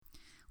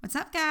What's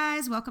up,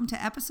 guys? Welcome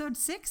to episode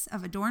 6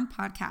 of Adorn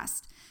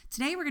Podcast.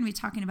 Today we're going to be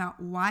talking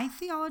about why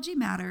theology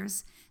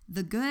matters,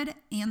 the good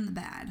and the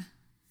bad.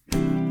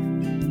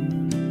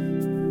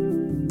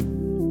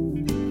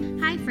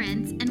 Hi,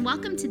 friends, and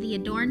welcome to the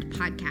Adorned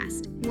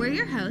Podcast. We're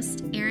your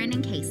hosts, Aaron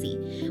and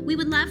Casey. We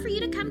would love for you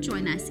to come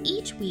join us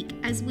each week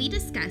as we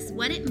discuss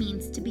what it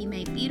means to be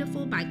made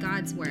beautiful by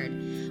God's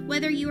Word.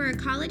 Whether you are a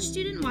college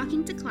student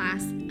walking to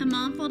class, a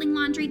mom folding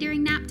laundry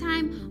during nap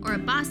time, or a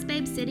boss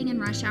babe sitting in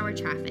rush hour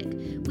traffic,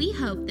 we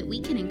hope that we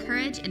can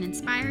encourage and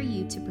inspire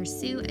you to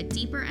pursue a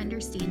deeper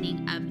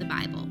understanding of the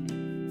Bible.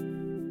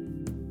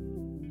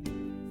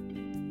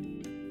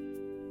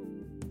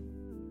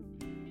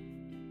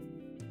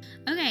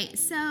 Okay,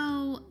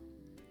 so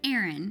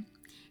Aaron,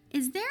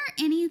 is there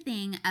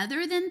anything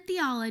other than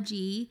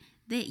theology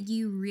that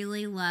you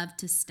really love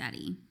to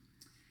study?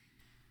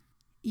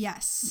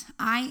 Yes,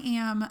 I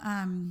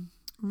am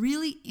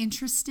really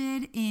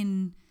interested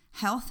in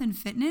health and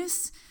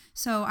fitness.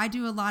 So I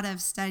do a lot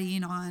of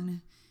studying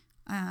on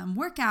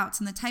workouts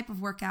and the type of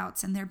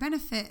workouts and their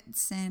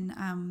benefits and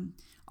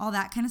all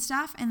that kind of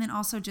stuff. And then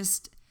also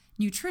just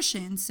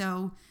nutrition.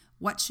 So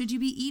what should you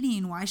be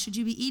eating? Why should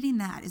you be eating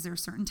that? Is there a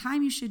certain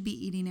time you should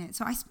be eating it?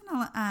 So I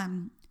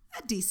spend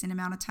a decent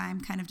amount of time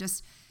kind of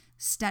just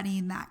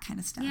studying that kind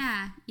of stuff.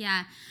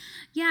 Yeah,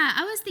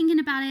 I was thinking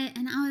about it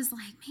and I was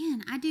like,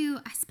 man, I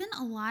spend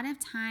a lot of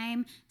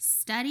time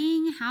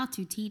studying how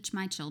to teach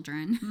my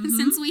children.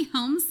 Since we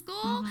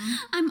homeschool,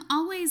 I'm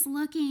always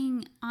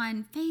looking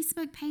on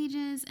Facebook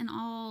pages and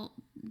all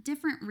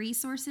different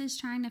resources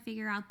trying to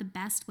figure out the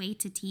best way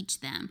to teach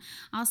them.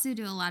 I also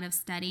do a lot of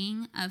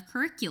studying of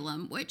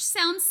curriculum, which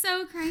sounds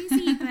so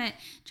crazy, but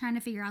trying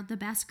to figure out the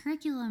best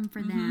curriculum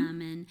for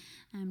them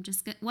and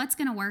just what's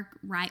going to work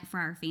right for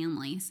our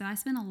family. So I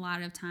spend a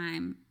lot of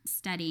time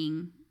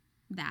studying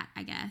that,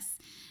 I guess.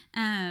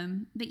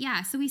 But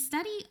yeah, so we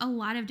study a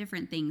lot of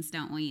different things,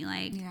 don't we?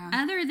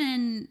 Other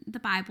than the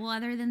Bible,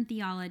 other than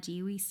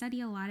theology, we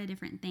study a lot of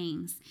different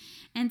things.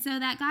 And so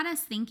that got us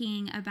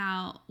thinking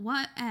about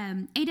what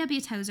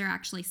A.W. Tozer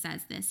actually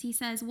says this. He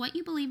says, what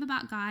you believe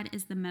about God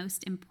is the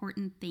most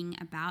important thing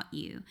about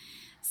you.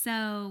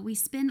 So we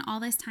spend all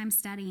this time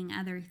studying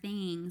other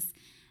things.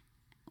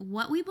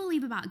 What we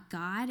believe about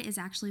God is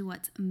actually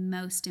what's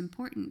most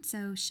important.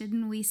 So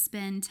shouldn't we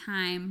spend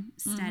time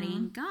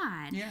studying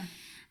God? Yeah.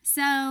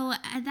 So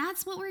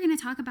that's what we're going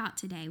to talk about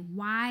today,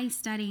 why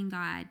studying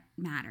God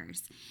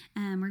matters.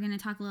 We're going to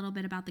talk a little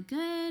bit about the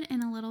good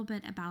and a little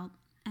bit about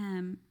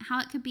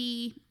how it could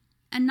be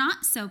a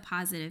not so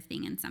positive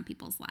thing in some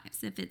people's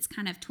lives if it's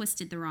kind of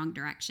twisted the wrong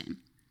direction.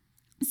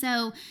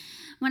 So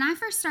when I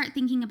first start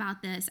thinking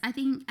about this, I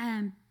think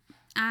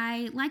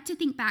I like to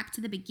think back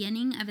to the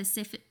beginning of a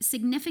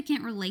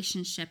significant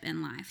relationship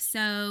in life.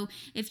 So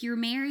if you're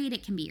married,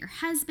 it can be your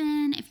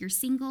husband. If you're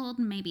single,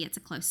 maybe it's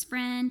a close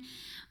friend.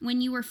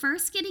 When you were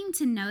first getting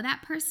to know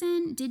that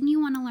person, didn't you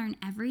want to learn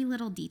every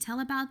little detail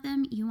about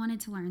them? You wanted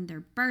to learn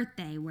their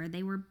birthday, where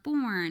they were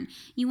born.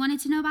 You wanted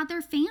to know about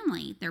their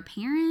family, their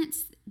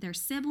parents, their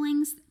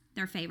siblings,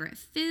 their favorite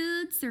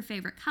foods, their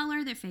favorite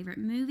color, their favorite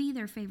movie,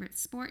 their favorite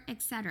sport,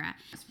 etc.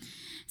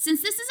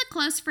 Since this is a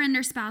close friend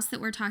or spouse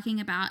that we're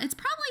talking about, it's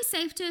probably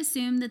safe to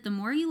assume that the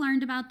more you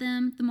learned about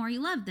them, the more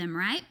you loved them,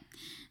 right?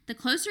 The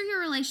closer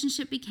your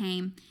relationship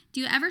became,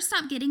 do you ever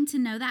stop getting to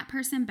know that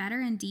person better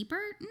and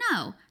deeper?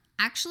 No.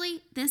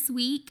 Actually, this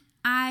week,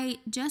 I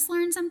just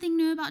learned something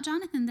new about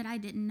Jonathan that I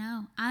didn't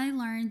know. I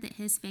learned that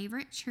his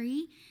favorite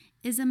tree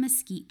is a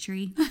mesquite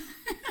tree.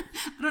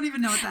 I don't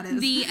even know what that is.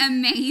 The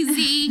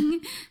amazing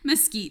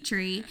mesquite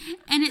tree.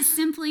 And it's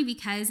simply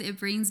because it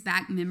brings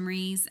back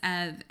memories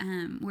of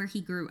where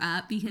he grew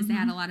up because they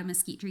had a lot of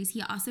mesquite trees.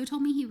 He also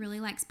told me he really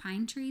likes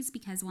pine trees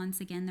because, once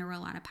again, there were a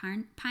lot of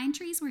pine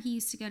trees where he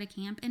used to go to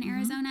camp in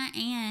Arizona.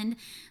 And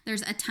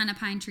there's a ton of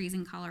pine trees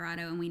in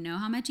Colorado. And we know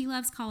how much he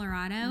loves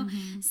Colorado.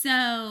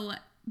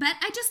 But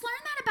I just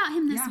learned that about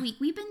him this week.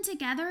 We've been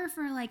together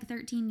for like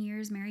 13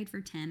 years, married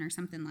for 10 or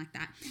something like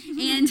that.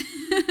 And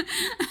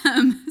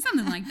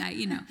something like that,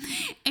 you know.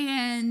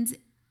 And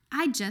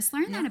I just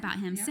learned that about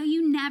him. So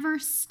you never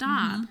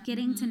stop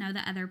getting to know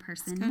the other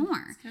person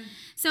more.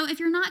 So if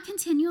you're not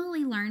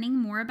continually learning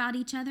more about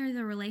each other,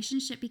 the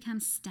relationship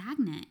becomes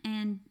stagnant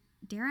and,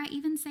 dare I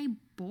even say,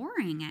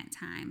 boring at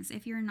times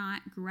if you're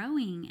not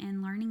growing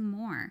and learning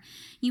more.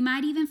 You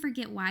might even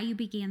forget why you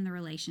began the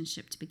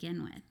relationship to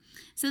begin with.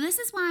 So this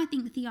is why I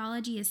think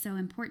theology is so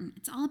important.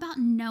 It's all about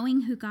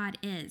knowing who God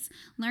is,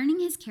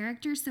 learning his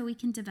character so we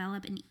can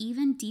develop an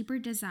even deeper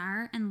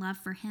desire and love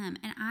for him.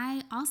 And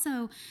I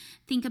also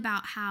think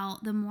about how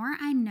the more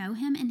I know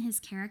him and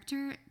his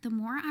character, the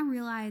more I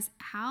realize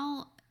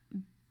how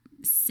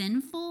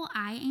sinful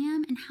I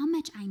am and how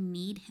much I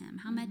need him,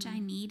 how much I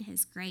need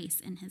his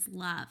grace and his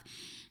love.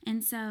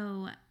 And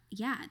so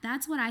yeah,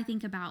 that's what I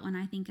think about when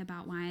I think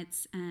about why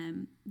it's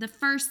the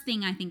first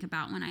thing I think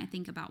about when I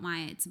think about why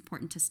it's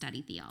important to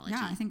study theology.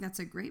 Yeah, I think that's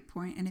a great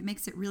point, and it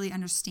makes it really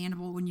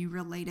understandable when you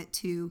relate it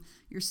to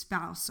your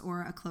spouse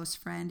or a close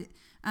friend.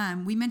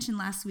 We mentioned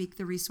last week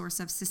the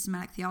resource of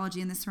systematic theology,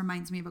 and this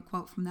reminds me of a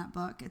quote from that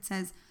book. It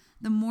says,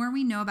 "The more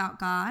we know about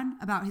God,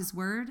 about his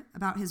word,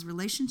 about his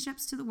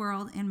relationships to the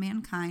world and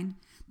mankind,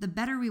 the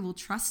better we will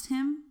trust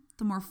him,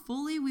 the more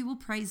fully we will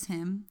praise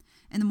him,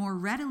 and the more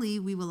readily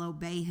we will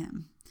obey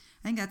him."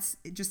 I think that's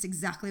just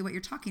exactly what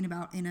you're talking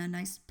about in a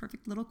nice,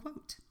 perfect little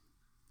quote.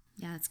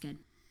 Yeah, that's good.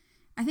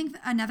 I think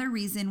another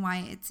reason why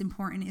it's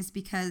important is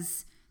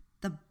because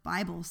the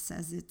Bible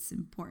says it's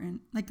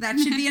important. Like, that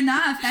should be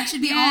enough. That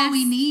should be all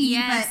we need.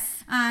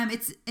 Yes.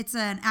 But it's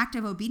an act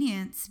of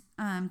obedience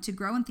to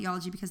grow in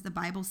theology because the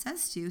Bible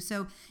says to.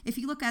 So if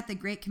you look at the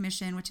Great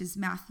Commission, which is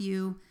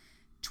Matthew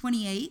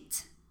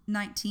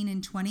 28:19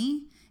 and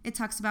 20, it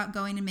talks about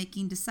going and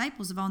making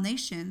disciples of all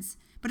nations.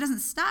 But it doesn't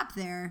stop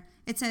there.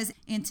 It says,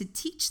 "and to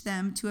teach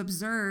them to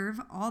observe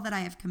all that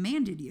I have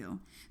commanded you."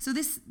 So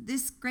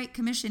this Great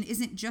Commission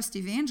isn't just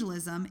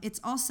evangelism. It's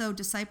also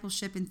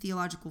discipleship and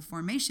theological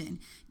formation,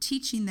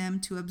 teaching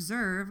them to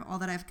observe all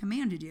that I've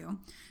commanded you.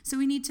 So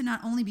we need to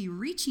not only be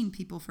reaching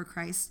people for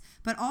Christ,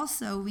 but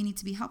also we need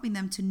to be helping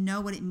them to know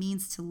what it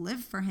means to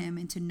live for him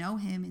and to know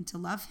him and to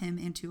love him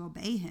and to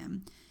obey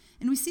him.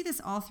 And we see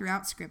this all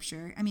throughout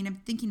Scripture. I mean,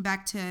 I'm thinking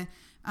back to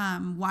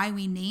why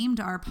we named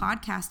our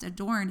podcast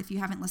Adorned. If you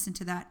haven't listened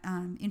to that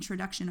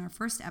introduction, our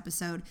first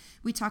episode,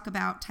 we talk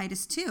about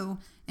Titus 2.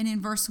 And in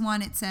verse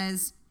 1, it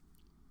says,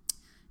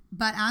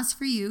 "But as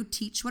for you,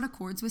 teach what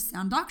accords with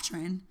sound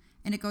doctrine."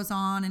 And it goes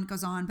on and it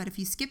goes on. But if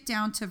you skip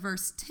down to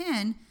verse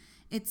 10,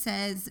 it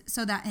says,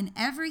 "So that in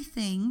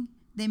everything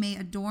they may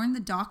adorn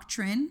the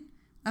doctrine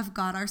of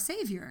God our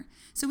Savior."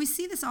 So we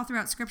see this all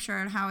throughout Scripture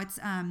and how it's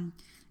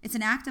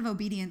an act of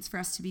obedience for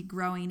us to be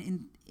growing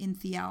in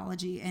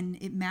theology, and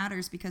it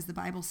matters because the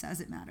Bible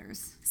says it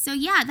matters. So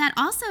yeah, that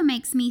also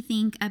makes me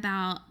think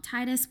about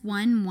Titus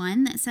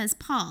 1:1 that says,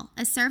 "Paul,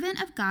 a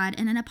servant of God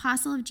and an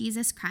apostle of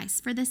Jesus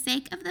Christ, for the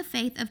sake of the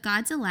faith of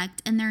God's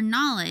elect and their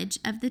knowledge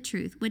of the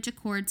truth, which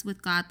accords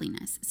with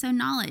godliness." So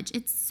knowledge,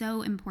 it's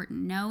so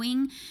important.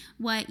 Knowing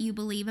what you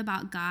believe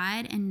about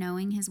God and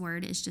knowing his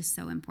word is just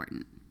so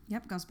important.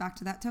 Yep, goes back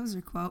to that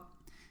Tozer quote.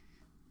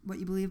 What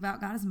you believe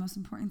about God is the most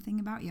important thing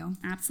about you.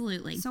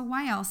 Absolutely. So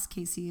why else,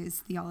 Casey,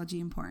 is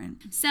theology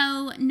important?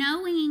 So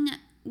knowing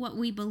what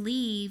we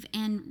believe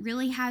and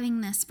really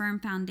having this firm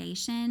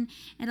foundation,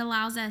 it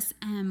allows us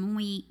when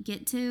we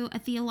get to a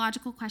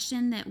theological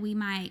question that we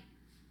might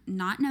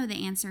not know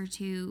the answer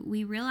to,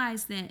 we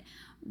realize that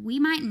we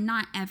might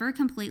not ever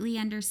completely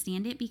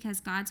understand it because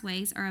God's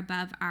ways are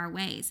above our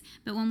ways.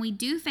 But when we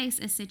do face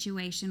a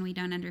situation we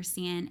don't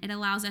understand, it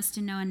allows us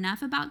to know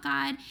enough about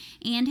God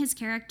and his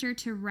character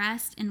to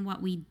rest in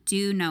what we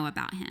do know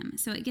about him.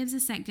 So it gives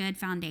us that good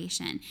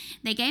foundation.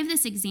 They gave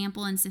this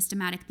example in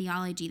systematic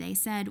theology. They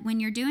said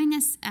when you're doing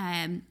this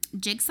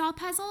jigsaw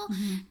puzzle,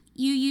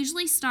 you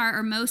usually start,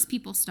 or most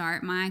people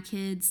start, my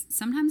kids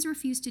sometimes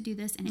refuse to do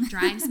this, and it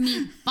drives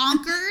me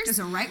bonkers. There's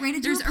a right way to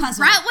do a puzzle. There's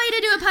a right way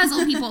to do a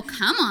puzzle, people.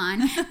 Come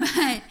on.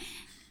 But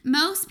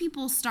most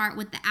people start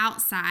with the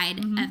outside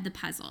of the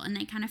puzzle, and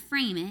they kind of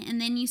frame it, and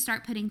then you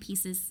start putting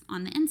pieces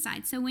on the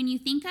inside. So when you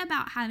think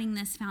about having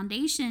this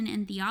foundation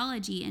in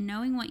theology and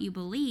knowing what you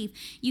believe,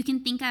 you can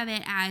think of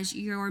it as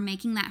you're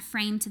making that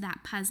frame to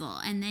that puzzle,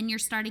 and then you're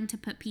starting to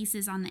put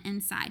pieces on the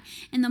inside.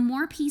 And the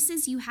more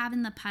pieces you have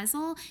in the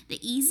puzzle, the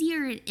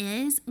easier it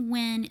is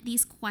when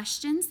these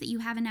questions that you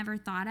haven't ever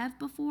thought of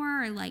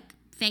before, or like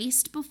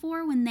faced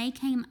before, when they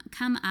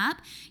come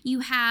up, you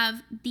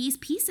have these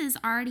pieces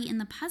already in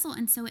the puzzle,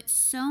 and so it's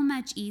so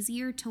much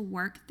easier to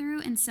work through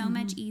and so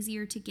much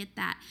easier to get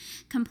that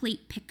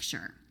complete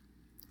picture.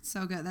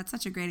 So good. That's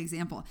such a great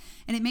example.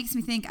 And it makes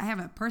me think, I have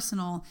a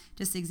personal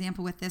just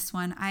example with this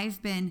one.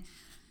 I've been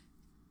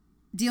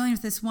dealing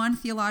with this one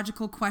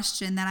theological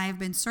question that I have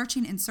been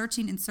searching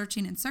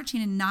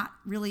and not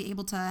really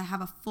able to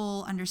have a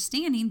full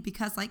understanding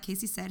because, like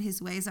Casey said,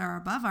 his ways are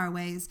above our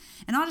ways.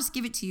 And I'll just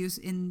give it to you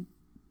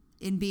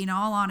in being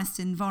all honest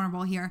and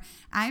vulnerable here.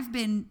 I've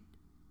been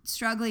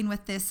struggling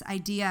with this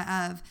idea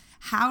of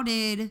how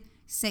did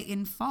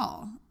Satan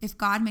fall? If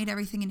God made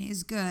everything and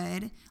is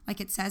good,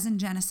 like it says in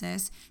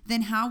Genesis,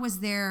 then how was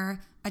there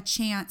a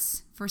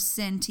chance for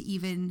sin to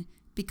even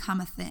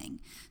become a thing?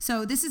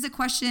 So this is a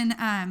question,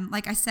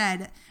 like I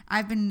said,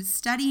 I've been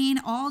studying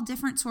all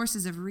different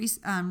sources of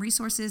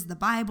resources, the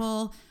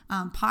Bible,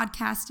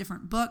 podcasts,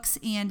 different books,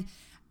 and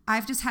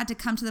I've just had to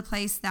come to the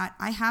place that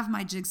I have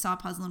my jigsaw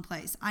puzzle in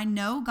place. I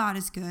know God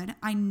is good.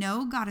 I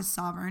know God is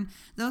sovereign.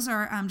 Those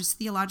are just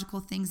theological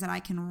things that I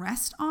can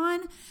rest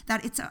on,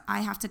 that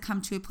I have to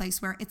come to a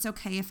place where it's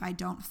okay if I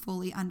don't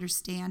fully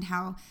understand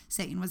how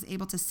Satan was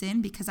able to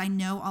sin, because I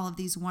know all of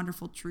these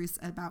wonderful truths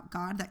about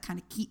God that kind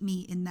of keep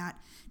me in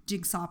that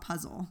jigsaw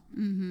puzzle.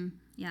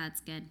 Yeah,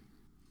 that's good.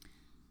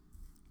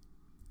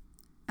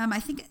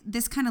 I think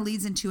this kind of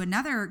leads into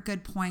another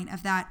good point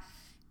of that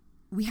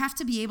we have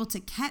to be able to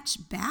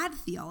catch bad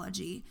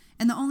theology.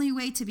 And the only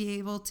way to be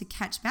able to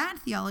catch bad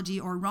theology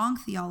or wrong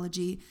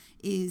theology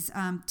is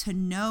to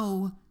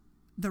know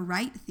the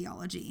right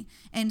theology.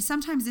 And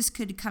sometimes this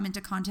could come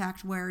into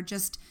contact where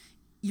just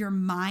your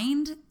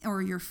mind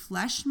or your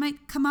flesh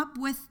might come up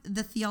with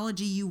the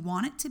theology you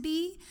want it to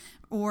be,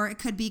 or it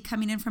could be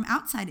coming in from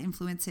outside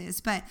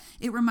influences. But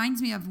it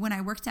reminds me of when I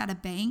worked at a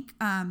bank.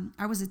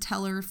 I was a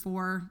teller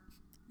for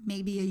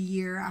maybe a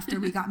year after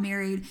we got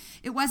married.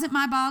 It wasn't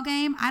my ball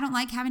game. I don't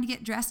like having to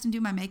get dressed and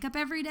do my makeup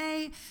every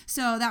day.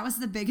 So that was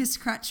the biggest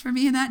crutch for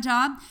me in that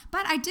job.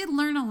 But I did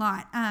learn a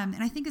lot. And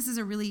I think this is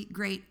a really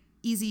great,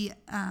 easy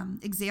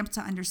example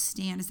to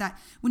understand, is that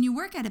when you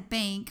work at a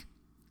bank,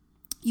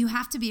 you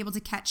have to be able to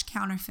catch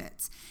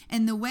counterfeits.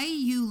 And the way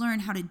you learn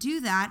how to do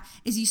that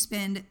is you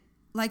spend,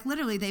 like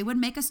literally, they would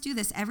make us do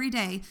this every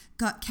day,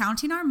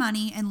 counting our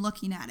money and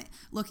looking at it,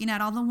 looking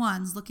at all the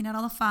ones, looking at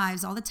all the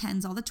fives, all the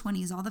tens, all the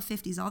 20s, all the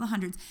 50s, all the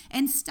hundreds,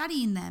 and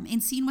studying them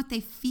and seeing what they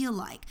feel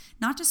like,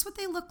 not just what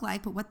they look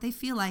like, but what they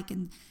feel like,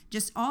 and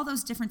just all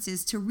those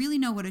differences to really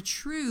know what a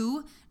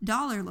true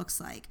dollar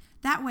looks like.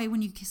 That way,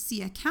 when you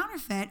see a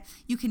counterfeit,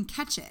 you can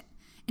catch it.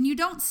 And you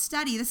don't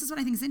study. This is what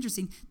I think is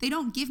interesting. They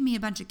don't give me a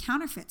bunch of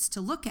counterfeits to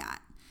look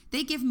at.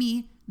 They give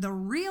me the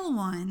real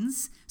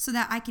ones so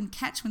that I can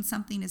catch when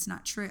something is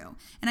not true.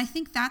 And I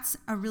think that's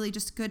a really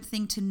just good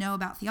thing to know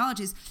about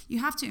theology, is you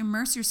have to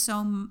immerse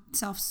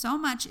yourself so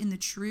much in the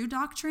true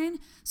doctrine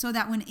so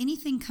that when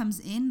anything comes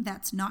in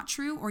that's not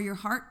true, or your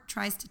heart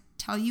tries to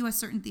tell you a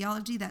certain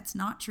theology that's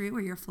not true,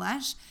 or your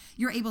flesh,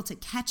 you're able to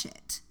catch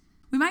it.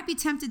 We might be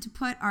tempted to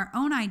put our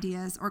own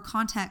ideas or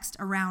context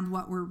around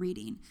what we're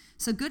reading.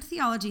 So good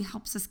theology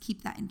helps us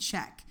keep that in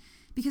check,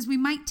 because we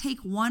might take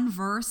one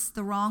verse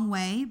the wrong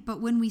way,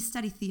 but when we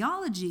study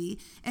theology,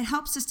 it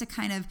helps us to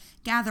kind of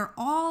gather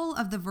all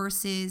of the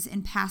verses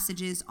and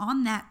passages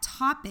on that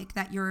topic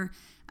that you're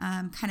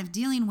kind of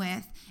dealing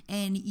with,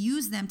 and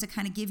use them to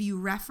kind of give you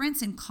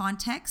reference and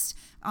context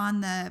on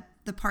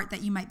the part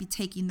that you might be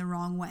taking the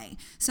wrong way.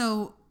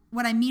 So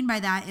what I mean by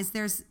that is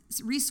there's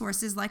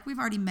resources like we've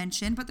already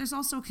mentioned, but there's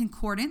also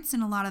concordance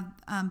in a lot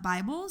of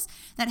Bibles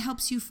that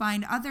helps you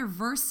find other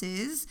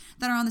verses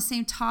that are on the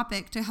same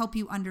topic to help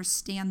you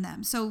understand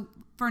them. So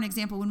for an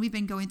example, when we've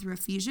been going through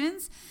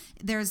Ephesians,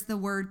 there's the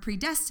word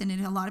predestined,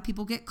 and a lot of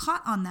people get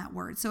caught on that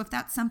word. So if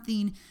that's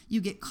something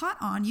you get caught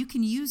on, you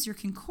can use your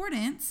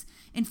concordance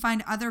and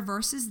find other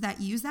verses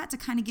that use that to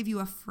kind of give you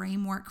a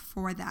framework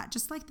for that,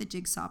 just like the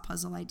jigsaw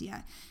puzzle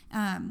idea.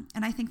 And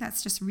I think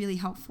that's just really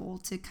helpful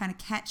to kind of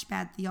catch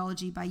bad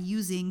theology by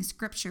using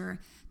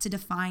scripture to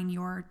define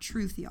your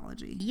true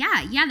theology.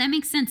 Yeah, that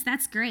makes sense.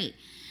 That's great.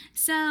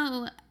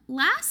 So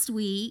last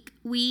week,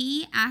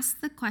 we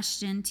asked the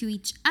question to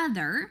each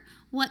other,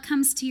 what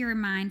comes to your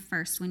mind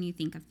first when you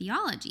think of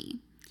theology?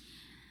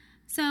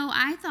 So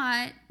I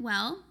thought,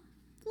 well,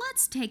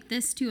 let's take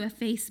this to a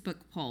Facebook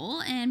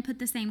poll and put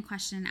the same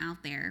question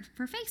out there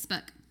for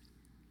Facebook.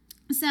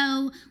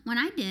 So when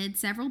I did,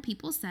 several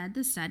people said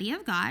the study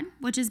of God,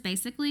 which is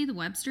basically the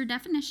Webster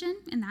definition,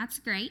 and that's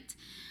great.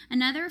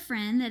 Another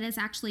friend that has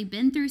actually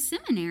been through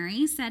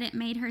seminary said it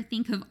made her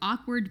think of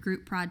awkward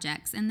group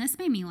projects. And this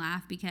made me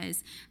laugh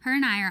because her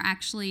and I are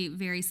actually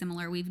very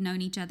similar. We've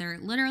known each other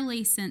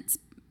literally since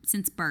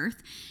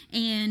birth.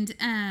 And,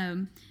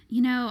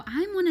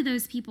 I'm one of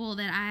those people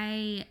that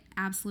I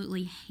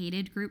absolutely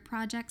hated group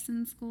projects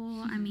in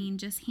school. I mean,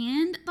 just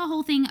hand the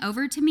whole thing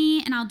over to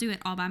me and I'll do it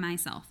all by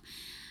myself.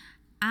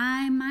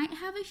 I might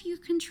have a few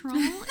control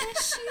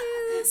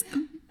issues,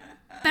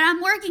 but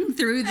I'm working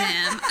through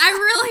them. I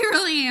really,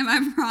 really am,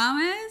 I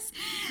promise.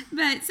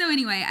 But so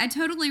anyway, I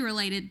totally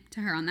related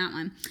to her on that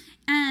one.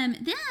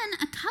 Then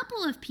a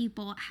couple of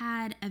people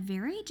had a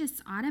very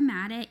just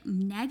automatic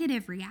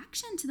negative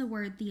reaction to the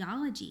word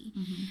theology.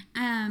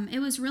 Mm-hmm. It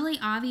was really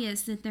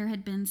obvious that there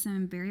had been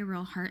some very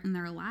real hurt in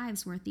their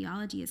lives where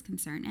theology is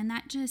concerned. And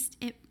that just,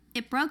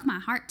 it broke my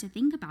heart to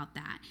think about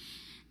that.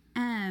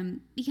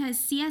 Because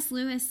C.S.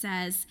 Lewis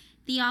says,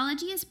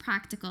 theology is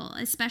practical,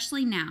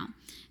 especially now.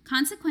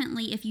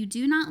 Consequently, if you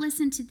do not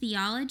listen to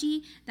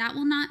theology, that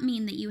will not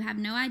mean that you have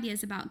no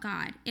ideas about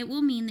God. It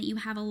will mean that you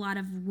have a lot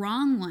of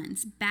wrong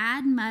ones,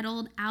 bad,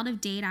 muddled,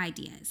 out-of-date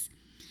ideas.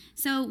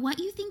 So what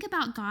you think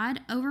about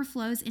God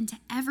overflows into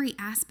every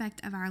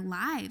aspect of our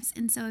lives.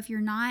 And so if you're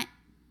not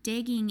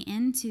digging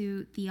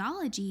into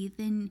theology,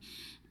 then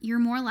you're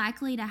more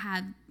likely to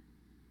have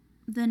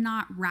the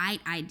not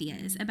right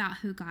ideas about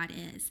who God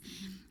is.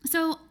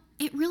 So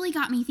it really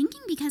got me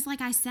thinking because,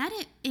 like I said,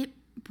 it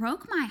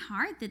broke my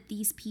heart that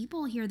these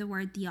people hear the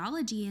word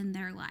theology and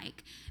they're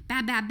like,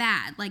 bad, bad,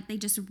 bad. Like they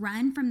just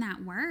run from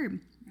that word.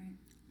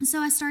 Right. So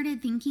I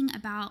started thinking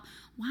about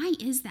why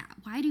is that?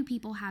 Why do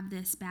people have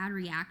this bad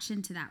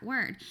reaction to that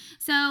word?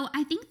 So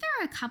I think there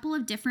are a couple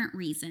of different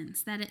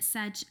reasons that it's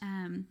such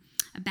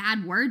a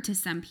bad word to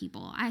some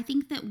people. I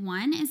think that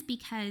one is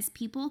because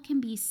people can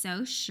be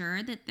so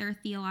sure that their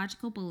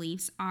theological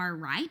beliefs are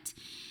right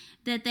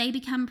that they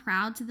become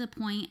proud to the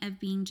point of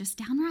being just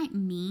downright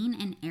mean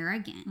and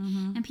arrogant.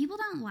 And people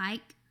don't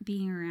like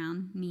being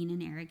around mean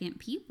and arrogant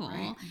people.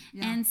 Right.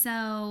 Yeah. And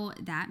so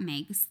that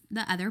makes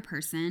the other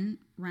person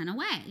run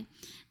away.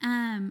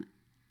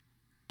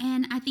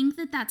 And I think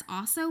that that's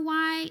also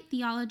why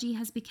theology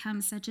has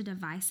become such a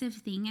divisive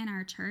thing in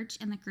our church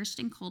and the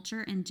Christian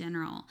culture in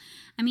general.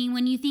 I mean,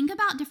 when you think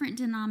about different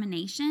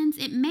denominations,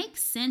 it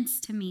makes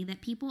sense to me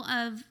that people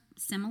of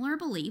similar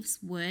beliefs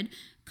would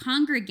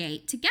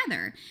congregate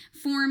together,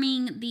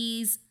 forming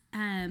these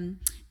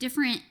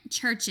different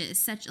churches,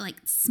 such like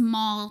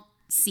small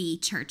C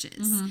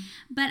churches.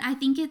 But I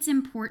think it's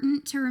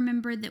important to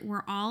remember that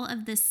we're all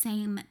of the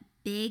same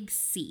big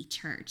C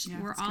church.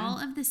 Yeah, we're that's all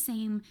good. of the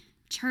same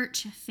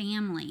church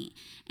family,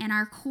 and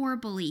our core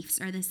beliefs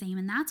are the same,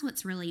 and that's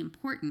what's really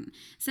important.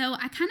 So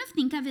I kind of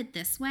think of it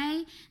this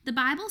way. The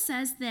Bible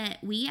says that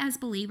we as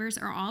believers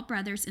are all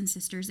brothers and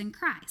sisters in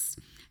Christ.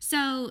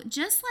 So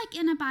just like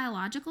in a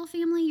biological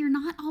family, you're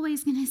not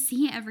always going to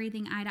see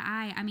everything eye to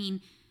eye. I mean,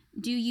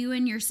 do you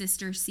and your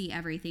sister see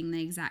everything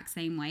the exact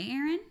same way,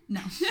 Erin?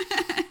 No.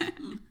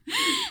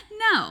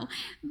 No.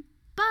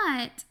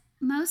 But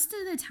most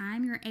of the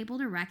time, you're able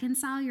to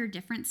reconcile your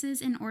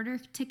differences in order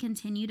to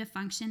continue to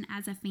function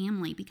as a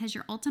family, because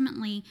you're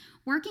ultimately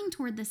working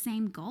toward the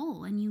same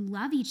goal and you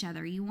love each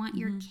other. You want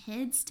your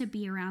kids to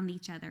be around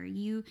each other,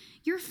 your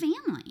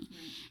family.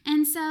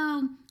 And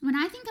so when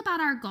I think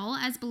about our goal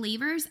as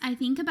believers, I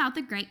think about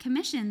the Great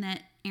Commission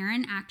that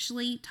Erin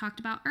actually talked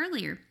about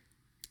earlier.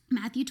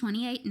 Matthew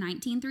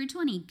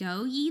 28:19-20.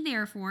 Go ye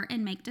therefore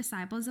and make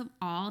disciples of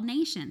all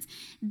nations.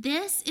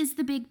 This is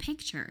the big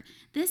picture.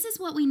 This is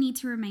what we need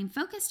to remain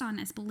focused on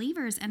as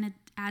believers and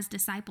as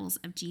disciples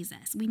of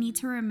Jesus. We need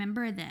to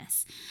remember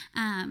this.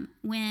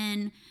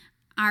 When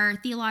our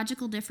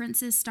theological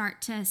differences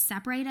start to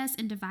separate us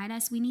and divide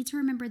us, we need to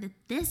remember that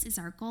this is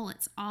our goal.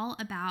 It's all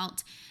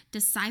about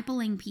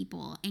discipling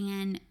people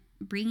and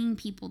bringing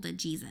people to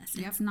Jesus.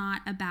 Yep. It's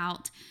not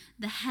about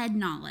the head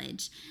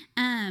knowledge.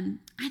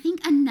 I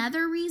think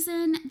another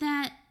reason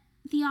that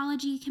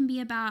theology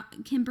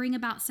can bring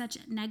about such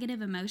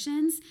negative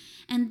emotions,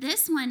 and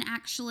this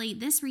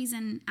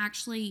reason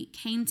actually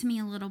came to me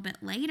a little bit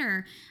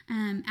later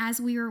as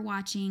we were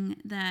watching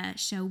the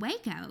show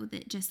Waco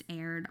that just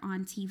aired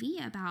on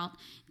TV about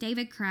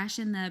David Koresh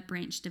and the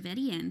Branch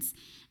Davidians.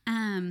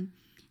 And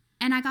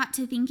I got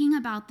to thinking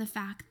about the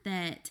fact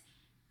that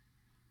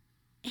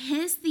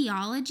his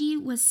theology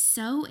was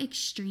so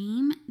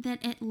extreme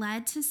that it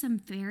led to some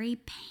very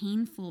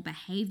painful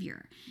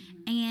behavior.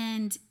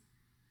 And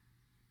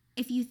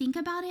if you think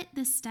about it,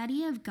 the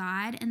study of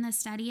God and the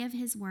study of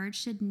his word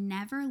should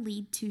never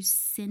lead to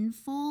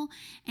sinful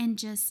and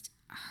just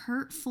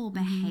hurtful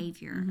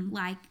behavior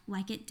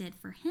like it did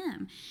for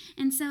him.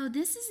 And so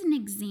this is an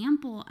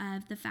example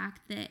of the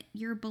fact that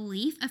your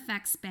belief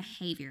affects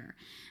behavior.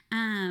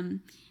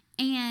 And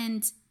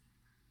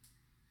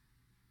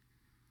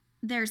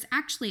there's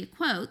actually a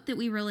quote that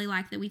we really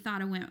like that we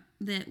thought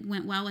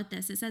went well with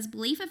this. It says,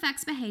 belief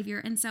affects behavior,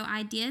 and so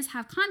ideas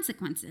have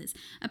consequences.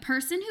 A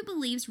person who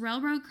believes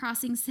railroad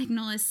crossing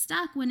signal is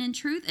stuck when in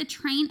truth a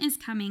train is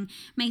coming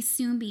may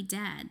soon be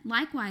dead.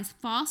 Likewise,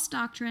 false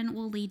doctrine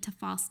will lead to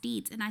false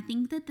deeds. And I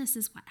think that this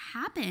is what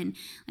happened,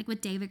 like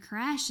with David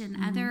Koresh and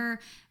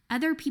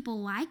other people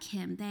like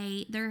him.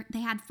 They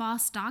had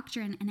false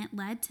doctrine, and it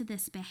led to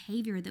this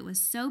behavior that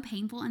was so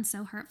painful and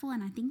so hurtful.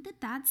 And I think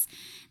that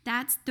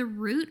that's the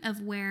root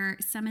of where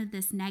some of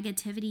this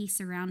negativity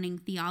surrounding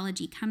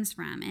theology comes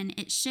from. And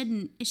it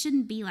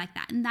shouldn't be like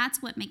that. And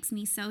that's what makes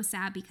me so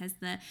sad, because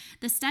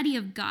the study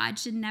of God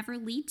should never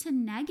lead to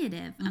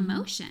negative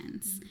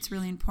emotions. It's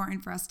really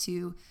important for us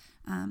to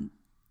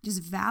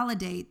just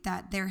validate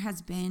that there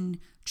has been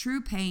true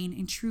pain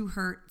and true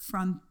hurt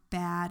from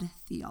bad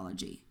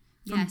theology.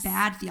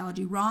 Bad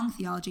theology, wrong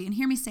theology. And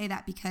hear me say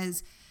that,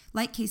 because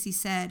like Casey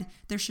said,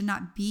 there should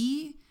not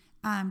be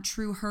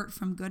true hurt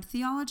from good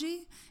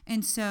theology.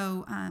 And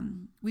so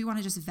we want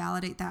to just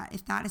validate that.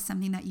 If that is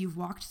something that you've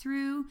walked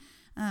through,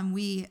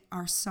 we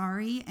are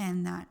sorry.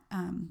 And that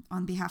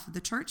on behalf of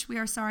the church, we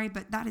are sorry,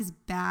 but that is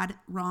bad,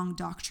 wrong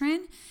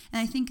doctrine.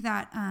 And I think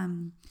that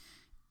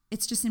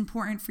it's just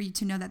important for you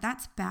to know that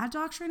that's bad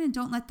doctrine, and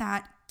don't let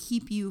that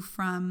keep you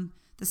from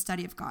the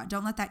study of God.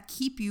 Don't let that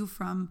keep you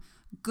from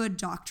good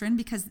doctrine,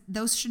 because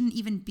those shouldn't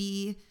even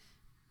be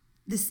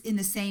this in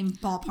the same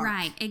ballpark.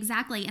 Right,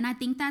 exactly. And I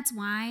think that's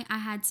why I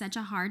had such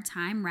a hard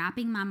time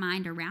wrapping my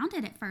mind around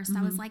it at first.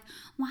 I was like,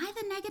 why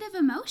the negative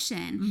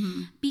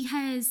emotion?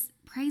 Because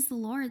praise the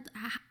Lord,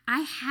 I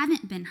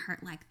haven't been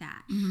hurt like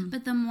that.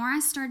 But the more I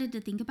started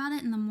to think about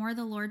it, and the more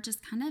the Lord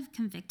just kind of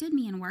convicted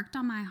me and worked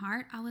on my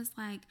heart, I was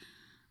like,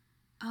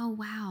 oh,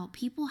 wow,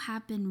 people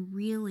have been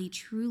really,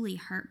 truly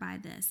hurt by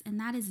this. And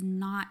that is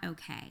not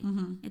okay.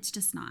 It's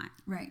just not.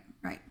 Right.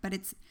 But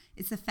it's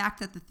the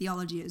fact that the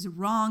theology is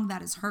wrong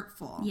that is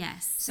hurtful.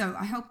 Yes. So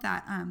I hope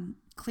that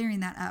clearing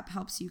that up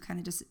helps you kind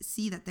of just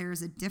see that there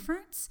is a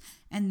difference,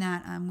 and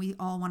that we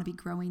all want to be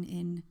growing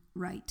in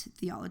right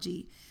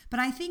theology. But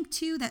I think,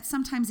 too, that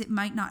sometimes it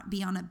might not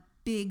be on a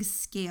big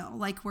scale,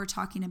 like we're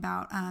talking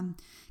about,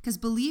 because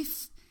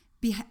belief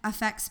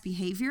affects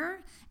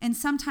behavior. And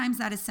sometimes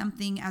that is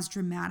something as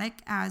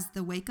dramatic as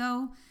the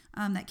Waco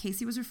that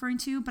Casey was referring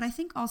to. But I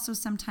think also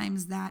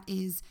sometimes that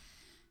is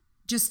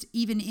just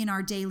even in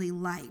our daily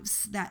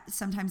lives, that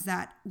sometimes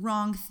that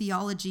wrong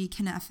theology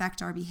can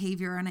affect our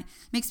behavior. And it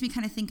makes me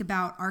kind of think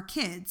about our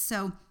kids.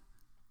 So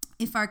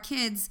if our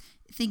kids,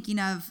 thinking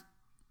of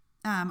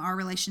our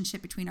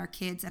relationship between our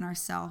kids and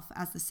ourself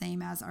as the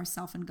same as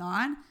ourself and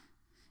God.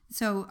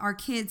 So our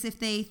kids, if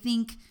they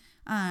think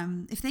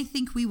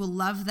we will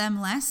love them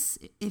less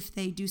if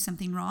they do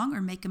something wrong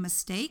or make a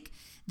mistake,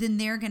 then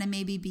they're going to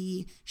maybe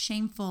be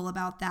shameful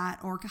about that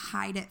or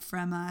hide it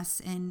from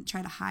us and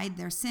try to hide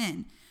their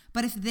sin.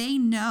 But if they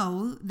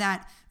know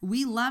that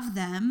we love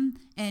them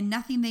and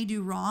nothing they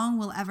do wrong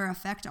will ever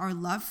affect our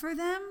love for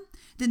them,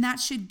 then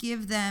that should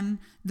give them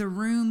the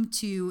room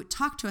to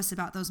talk to us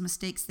about those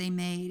mistakes they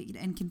made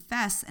and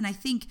confess. And I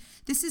think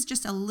this is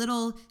just a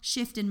little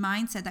shift in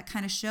mindset that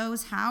kind of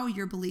shows how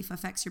your belief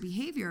affects your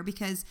behavior.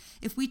 Because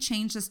if we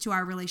change this to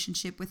our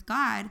relationship with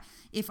God,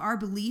 if our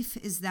belief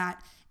is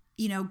that,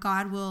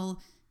 God will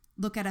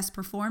look at us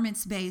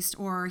performance-based,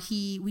 or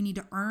we need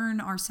to earn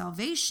our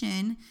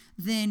salvation,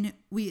 then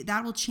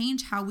that will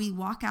change how we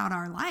walk out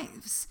our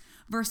lives.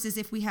 Versus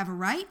if we have a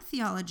right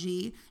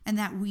theology and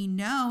that we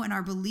know, and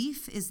our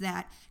belief is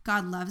that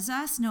God loves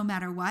us no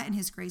matter what, and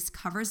his grace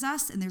covers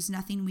us, and there's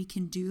nothing we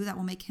can do that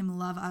will make him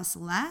love us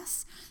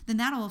less, then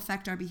that'll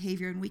affect our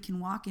behavior, and we can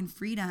walk in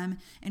freedom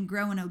and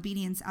grow in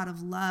obedience out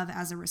of love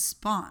as a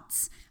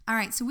response. All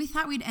right, so we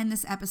thought we'd end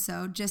this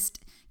episode just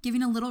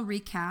giving a little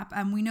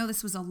recap. We know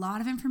this was a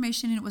lot of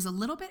information and it was a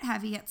little bit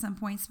heavy at some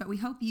points, but we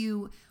hope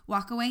you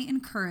walk away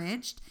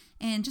encouraged.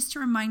 And just to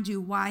remind you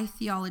why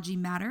theology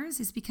matters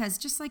is because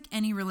just like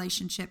any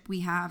relationship we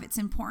have, it's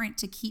important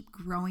to keep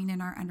growing in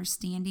our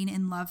understanding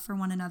and love for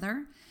one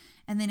another.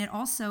 And then it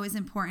also is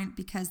important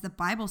because the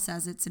Bible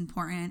says it's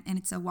important, and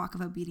it's a walk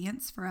of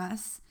obedience for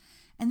us.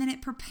 And then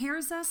it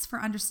prepares us for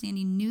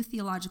understanding new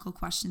theological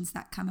questions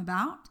that come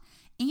about.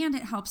 And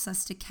it helps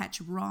us to catch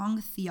wrong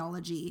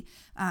theology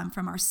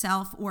from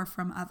ourselves or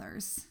from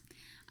others.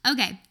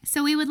 Okay,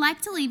 so we would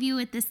like to leave you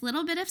with this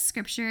little bit of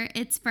scripture.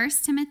 It's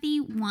 1 Timothy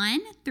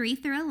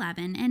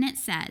 1:3-11, and it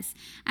says,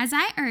 "As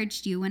I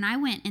urged you when I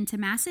went into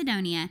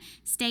Macedonia,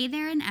 stay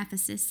there in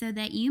Ephesus so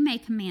that you may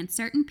command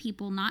certain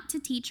people not to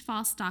teach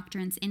false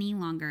doctrines any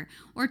longer,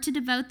 or to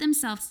devote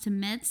themselves to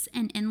myths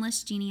and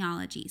endless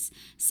genealogies.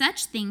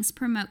 Such things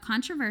promote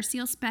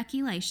controversial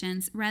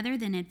speculations rather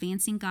than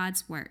advancing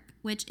God's work,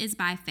 which is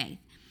by faith.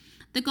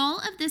 The goal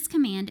of this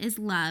command is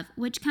love,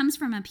 which comes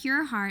from a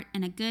pure heart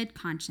and a good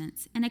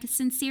conscience and a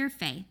sincere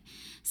faith.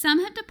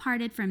 Some have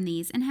departed from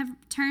these and have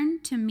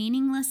turned to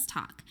meaningless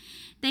talk.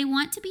 They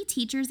want to be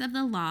teachers of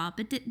the law,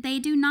 but they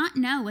do not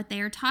know what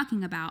they are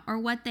talking about or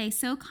what they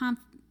so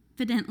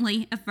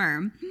confidently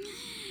affirm.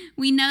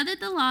 We know that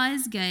the law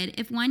is good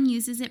if one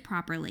uses it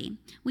properly.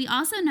 We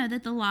also know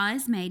that the law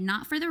is made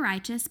not for the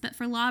righteous, but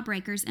for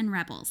lawbreakers and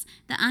rebels,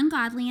 the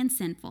ungodly and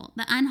sinful,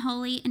 the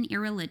unholy and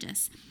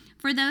irreligious,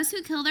 for those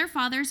who kill their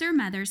fathers or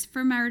mothers,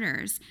 for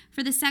murderers,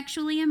 for the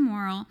sexually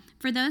immoral,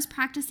 for those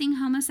practicing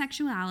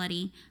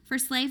homosexuality, for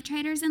slave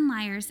traders and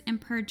liars and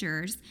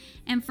perjurers,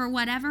 and for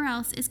whatever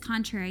else is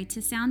contrary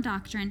to sound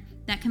doctrine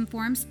that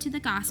conforms to the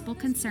gospel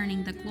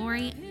concerning the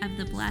glory of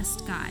the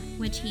blessed God,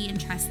 which he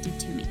entrusted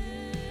to me."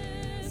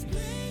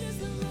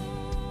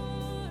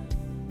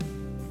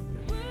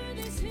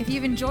 If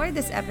you've enjoyed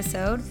this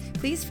episode,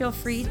 please feel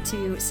free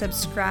to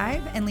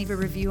subscribe and leave a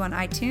review on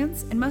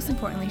iTunes, and most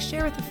importantly,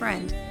 share with a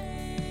friend.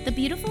 The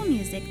beautiful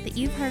music that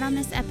you've heard on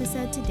this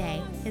episode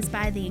today is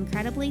by the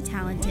incredibly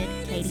talented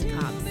Katie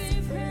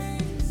Cobbs.